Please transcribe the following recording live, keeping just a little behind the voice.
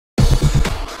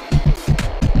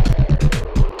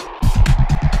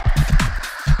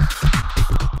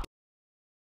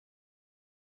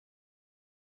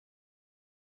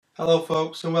Hello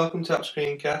folks and welcome to App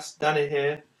Screencast, Danny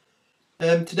here.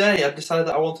 Today I've decided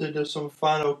that I wanted to do some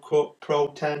Final Cut Pro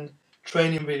 10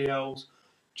 training videos.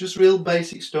 Just real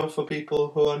basic stuff for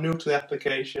people who are new to the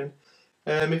application.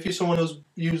 If you're someone who's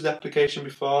used the application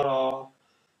before or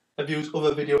have used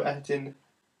other video editing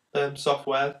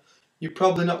software, you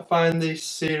probably not find this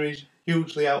series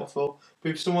hugely helpful.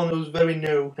 But if someone who's very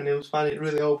new and who's finding it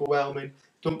really overwhelming,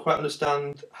 don't quite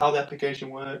understand how the application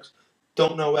works,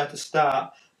 don't know where to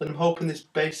start, then I'm hoping this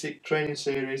basic training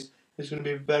series is going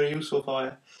to be very useful for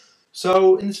you.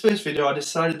 So in this first video I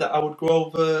decided that I would go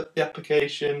over the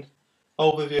application,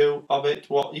 overview of it,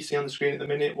 what you see on the screen at the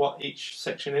minute, what each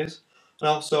section is, and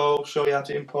also show you how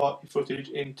to import your footage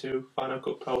into Final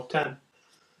Cut Pro 10.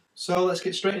 So let's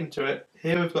get straight into it.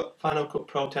 Here we've got Final Cut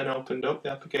Pro 10 opened up,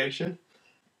 the application.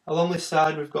 Along this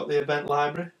side we've got the event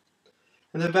library.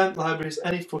 And the event library is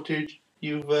any footage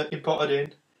you've imported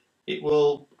in. It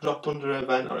will drop under an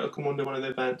event or it'll come under one of the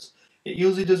events. It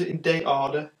usually does it in date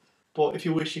order, but if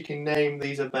you wish you can name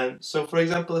these events. So for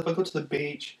example, if I go to the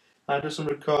beach and I do some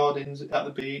recordings at the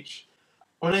beach,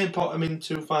 when I import them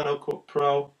into Final Cut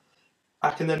Pro, I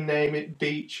can then name it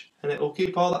beach and it will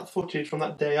keep all that footage from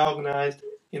that day organised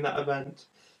in that event.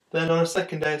 Then on a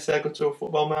second day, say I go to a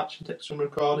football match and take some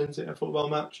recordings at a football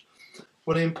match,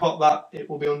 when I import that it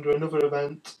will be under another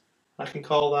event. I can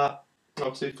call that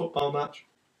obviously football match,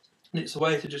 and it's a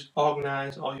way to just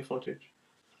organise all your footage.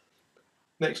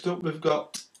 Next up we've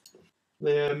got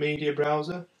the media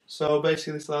browser. So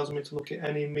basically this allows me to look at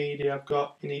any media I've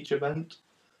got in each event.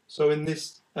 So in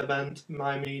this event,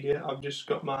 my media, I've just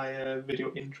got my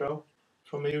video intro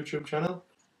from my YouTube channel.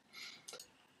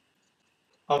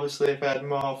 Obviously if I had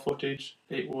more footage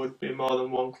it would be more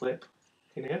than one clip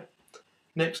in here.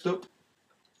 Next up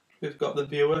we've got the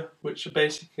viewer, which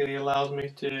basically allows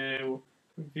me to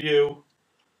view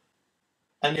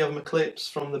any of my clips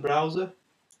from the browser.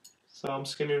 So I'm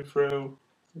skimming through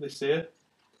this here.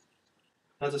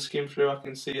 As I skim through I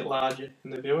can see it larger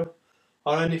in the viewer.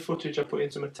 Or any footage I put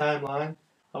into my timeline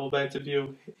I will be able to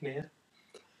view in here.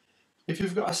 If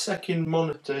you've got a second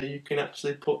monitor you can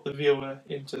actually put the viewer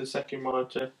into the second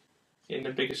monitor in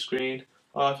a bigger screen,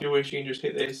 or if you wish you can just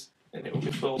hit this and it will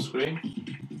be full screen.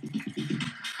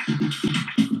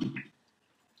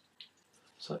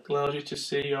 So it allows you to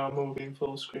see your movie in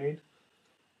full screen.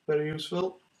 Very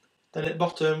useful. Then at the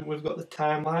bottom we've got the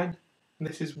timeline, and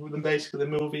this is basically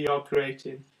the movie you're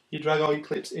creating. You drag all your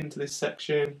clips into this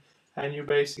section and you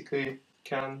basically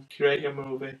can create your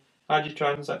movie. Add your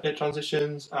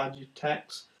transitions, add your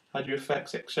text, add your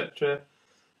effects, etc.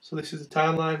 So this is the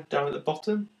timeline down at the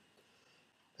bottom.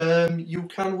 You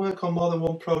can work on more than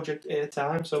one project at a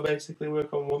time, so basically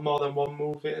work on more than one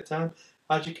movie at a time.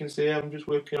 As you can see, I'm just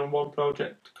working on one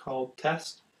project called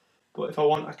Test, but if I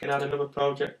want I can add another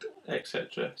project,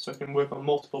 etc. So I can work on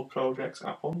multiple projects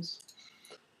at once.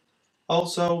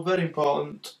 Also, very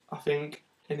important I think,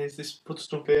 and is this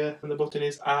button up here, and the button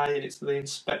is I, and it's the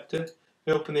inspector. If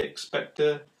I open the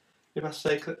inspector, if I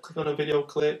say click on a video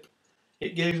clip,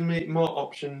 it gives me more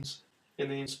options in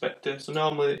the inspector. So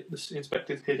normally the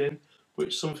inspector is hidden, which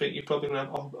is something you're probably going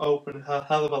to have open a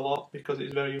hell of a lot because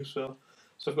it's very useful.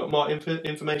 So I've got more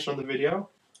information on the video,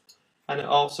 and it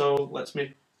also lets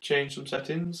me change some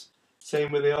settings.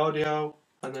 Same with the audio,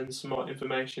 and then some more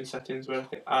information settings where I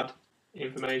can add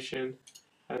information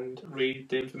and read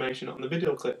the information on the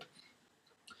video clip.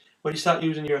 When you start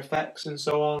using your effects and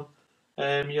so on,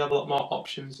 you have a lot more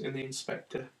options in the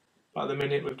inspector. But at the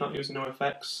minute we're not using no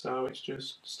effects, so it's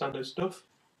just standard stuff.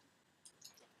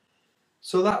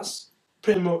 So that's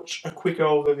pretty much a quick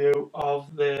overview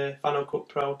of the Final Cut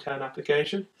Pro 10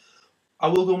 application. I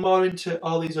will go more into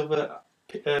all these other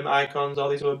icons, all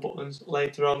these other buttons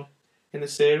later on in the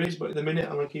series, but at the minute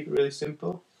I'm going to keep it really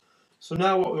simple. So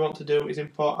now what we want to do is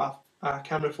import our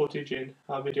camera footage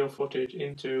our video footage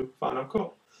into Final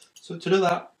Cut. So to do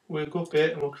that, we'll go up here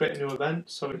and we'll create a new event.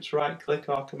 So it's right click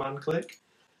or command click.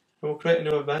 And we'll create a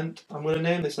new event. I'm going to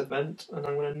name this event, and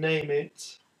I'm going to name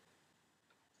it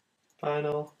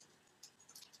Final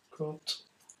Cut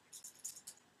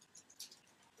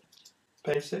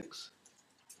Basics.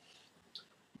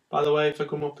 By the way, if I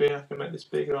come up here I can make this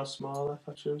bigger or smaller if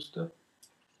I choose to.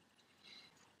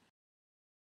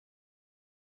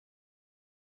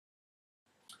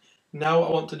 Now what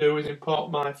I want to do is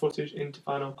import my footage into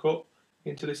Final Cut,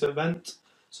 into this event.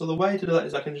 So the way to do that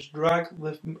is I can just drag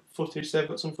the footage, say I've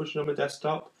got some footage on my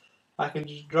desktop, I can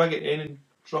just drag it in and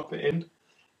drop it in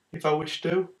if I wish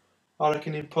to, or I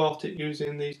can import it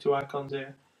using these two icons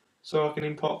here. So I can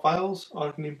import files, or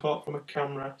I can import from a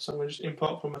camera. So I'm going to just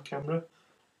import from a camera.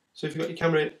 So if you've got your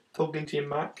camera plugged into your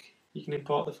Mac, you can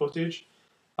import the footage.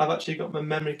 I've actually got my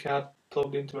memory card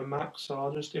plugged into my Mac, so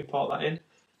I'll just import that in.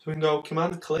 So we can go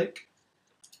Command click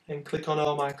and click on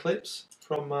all my clips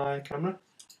from my camera.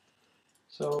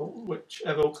 So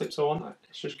whichever clips I want,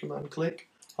 it's just Command click,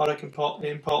 or I can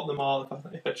import them all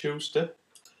if I choose to.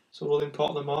 So we'll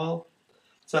import them all.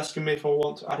 It's asking me if I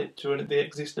want to add it to the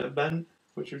existing event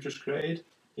which we've just created.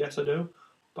 Yes, I do,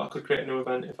 but I could create a new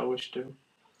event if I wish to.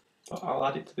 But I'll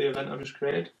add it to the event I've just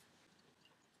created.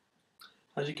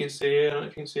 As you can see here, I don't know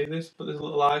if you can see this, but there's a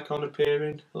little icon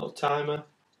appearing, a little timer.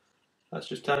 That's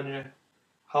just telling you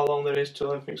how long there is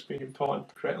till everything's been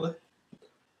imported correctly.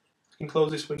 I can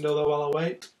close this window though while I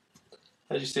wait.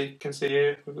 As you can see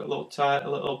here, we've got a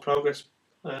little progress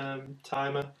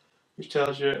timer, which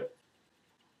tells you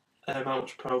how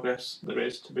much progress there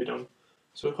is to be done.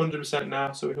 So 100%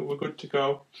 now, so we're good to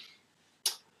go.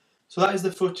 So that is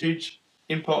the footage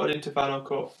imported into Final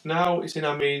Cut. Now it's in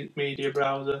our media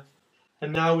browser,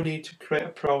 and now we need to create a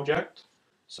project.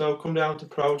 So come down to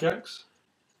projects,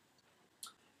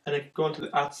 and then go onto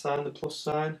the add sign, the plus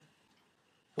sign, and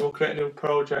we'll create a new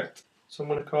project. So I'm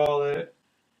going to call it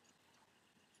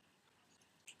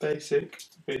Basic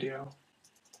Video.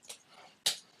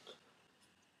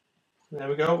 There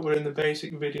we go, we're in the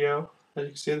basic video. As you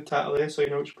can see the title here, so you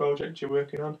know which project you're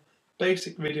working on.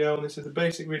 Basic video, and this is the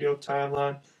basic video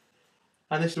timeline.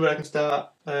 And this is where I can start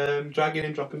dragging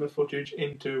and dropping the footage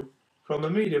into from a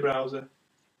media browser.